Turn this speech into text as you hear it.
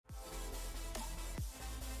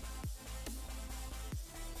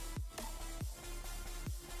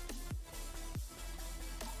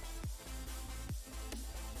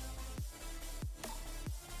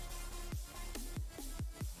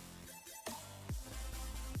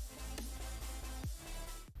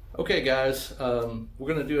Okay guys,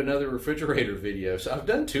 we're going to do another refrigerator video. So I've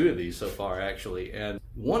done two of these so far actually, and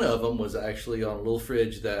one of them was actually on a little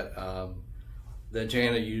fridge that that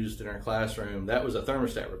Jana used in our classroom. That was a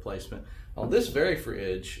thermostat replacement. On this very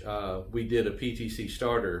fridge, we did a PTC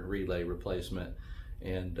starter relay replacement,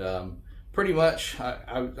 and pretty much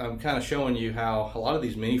I'm kind of showing you how a lot of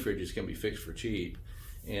these mini fridges can be fixed for cheap.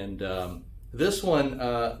 And this one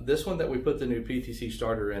that we put the new PTC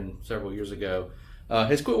starter in several years ago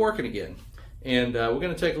has quit working again, and we're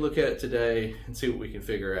going to take a look at it today and see what we can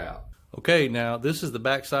figure out. Okay, now this is the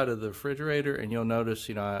back side of the refrigerator, and you'll notice,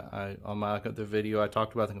 you know, I on my other video I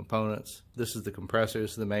talked about the components. This is the compressor,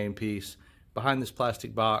 this is the main piece. Behind this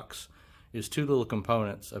plastic box is two little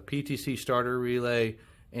components: a PTC starter relay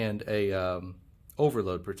and a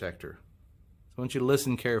overload protector. So I want you to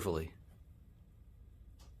listen carefully.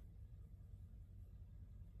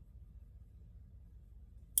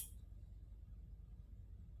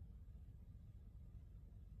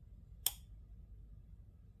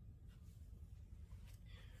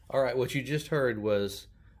 All right, what you just heard was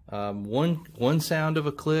one sound of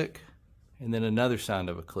a click and then another sound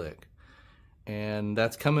of a click. And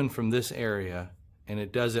that's coming from this area, and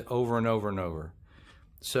it does it over and over and over.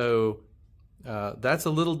 So that's a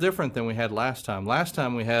little different than we had last time. Last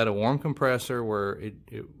time we had a warm compressor where it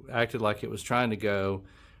acted like it was trying to go,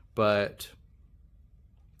 but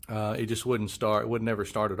it just wouldn't start. It would never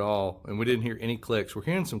start at all, and we didn't hear any clicks. We're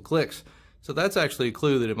hearing some clicks, so that's actually a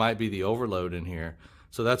clue that it might be the overload in here.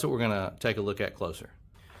 So that's what we're going to take a look at closer.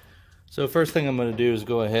 So first thing I'm going to do is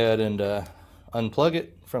go ahead and unplug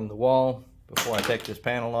it from the wall before I take this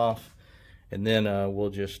panel off, and then we'll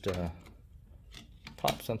just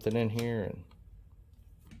pop something in here and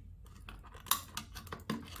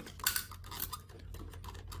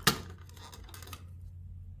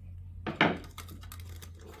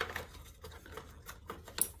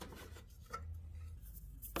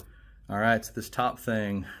all right, so this top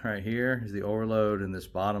thing right here is the overload, and this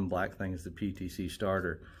bottom black thing is the PTC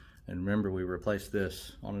starter. And remember, we replaced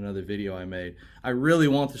this on another video I made. I really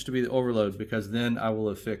want this to be the overload, because then I will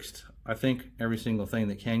have fixed, I think, every single thing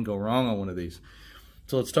that can go wrong on one of these.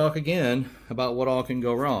 So let's talk again about what all can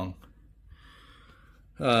go wrong.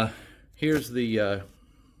 Here's the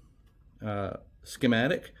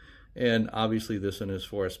schematic, and obviously this one is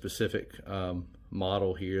for a specific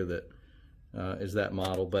model here that is that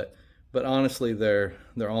model, but honestly they're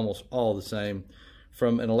almost all the same.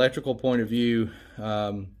 From an electrical point of view,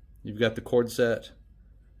 you've got the cord set,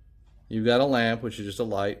 you've got a lamp, which is just a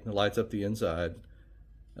light that lights up the inside.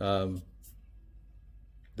 There's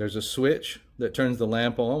a switch that turns the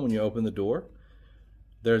lamp on when you open the door.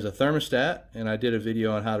 There's a thermostat, and I did a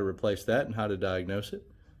video on how to replace that and how to diagnose it.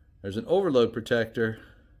 There's an overload protector,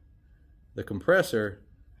 the compressor,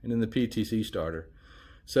 and then the PTC starter.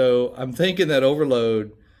 So I'm thinking that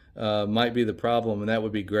overload might be the problem, and that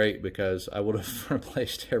would be great, because I would have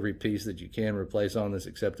replaced every piece that you can replace on this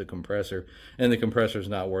except the compressor, and the compressor is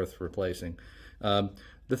not worth replacing.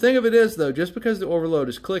 The thing of it is, though, just because the overload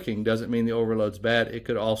is clicking doesn't mean the overload's bad. It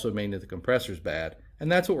could also mean that the compressor's bad, and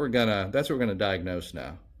that's what we're gonna diagnose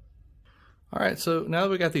now. All right, so now that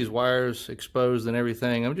we got these wires exposed and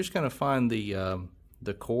everything, I'm just gonna find the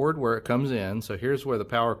cord where it comes in. So here's where the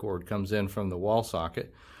power cord comes in from the wall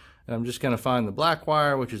socket. And I'm just going to find the black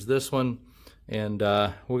wire, which is this one, and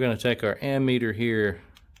we're going to take our ammeter here.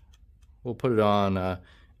 We'll put it on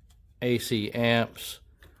AC amps.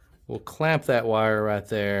 We'll clamp that wire right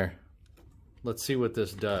there. Let's see what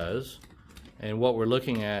this does. And what we're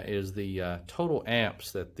looking at is the total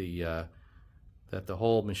amps that the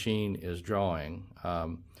whole machine is drawing.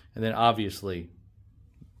 And then obviously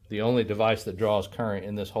the only device that draws current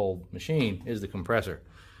in this whole machine is the compressor.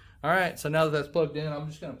 All right, so now that that's plugged in, I'm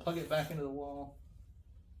just going to plug it back into the wall.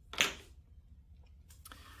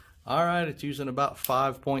 All right, it's using about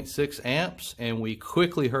 5.6 amps, and we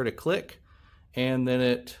quickly heard a click, and then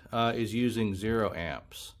it is using 0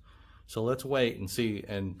 amps. So let's wait and see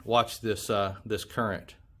and watch this, this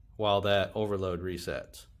current while that overload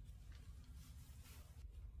resets.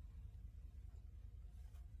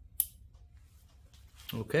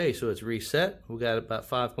 Okay, so it's reset. We got about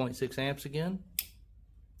 5.6 amps again.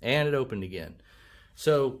 And it opened again.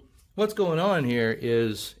 So what's going on here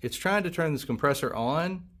is it's trying to turn this compressor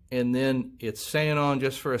on, and then it's staying on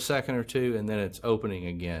just for a second or two, and then it's opening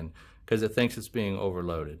again because it thinks it's being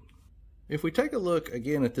overloaded. If we take a look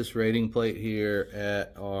again at this rating plate here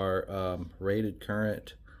at our rated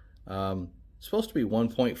current, it's supposed to be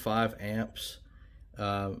 1.5 amps.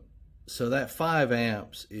 So that 5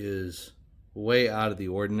 amps is way out of the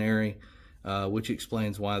ordinary, which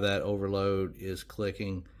explains why that overload is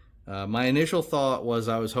clicking. My initial thought was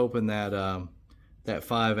I was hoping that that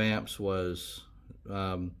 5 amps was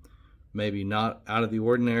maybe not out of the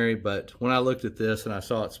ordinary, but when I looked at this and I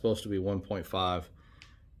saw it's supposed to be 1.5,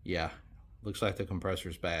 yeah, looks like the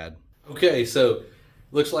compressor's bad. Okay, so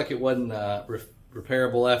looks like it wasn't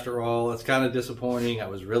repairable after all. It's kind of disappointing. I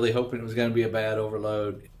was really hoping it was going to be a bad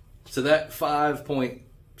overload. So that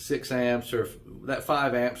 5.6 amps, or that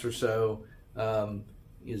 5 amps or so,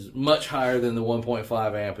 is much higher than the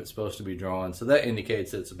 1.5 amp it's supposed to be drawing. So that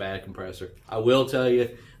indicates it's a bad compressor. I will tell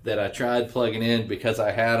you that I tried plugging in, because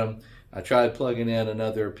I had them, I tried plugging in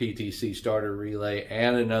another PTC starter relay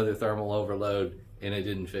and another thermal overload, and it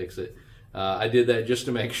didn't fix it. I did that just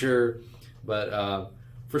to make sure, but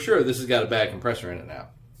for sure this has got a bad compressor in it now.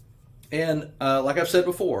 And like I've said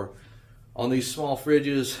before, on these small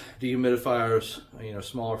fridges, dehumidifiers,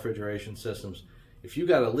 small refrigeration systems, if you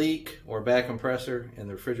got a leak or a bad compressor in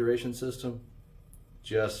the refrigeration system,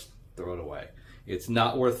 just throw it away. It's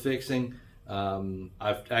not worth fixing.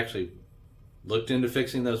 I've actually looked into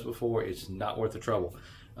fixing those before. It's not worth the trouble.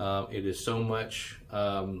 It is so much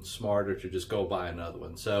smarter to just go buy another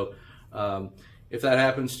one. So if that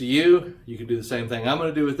happens to you, you can do the same thing I'm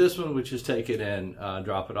going to do with this one, which is take it and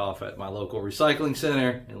drop it off at my local recycling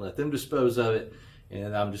center and let them dispose of it.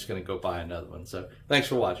 And I'm just going to go buy another one. So thanks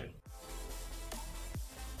for watching.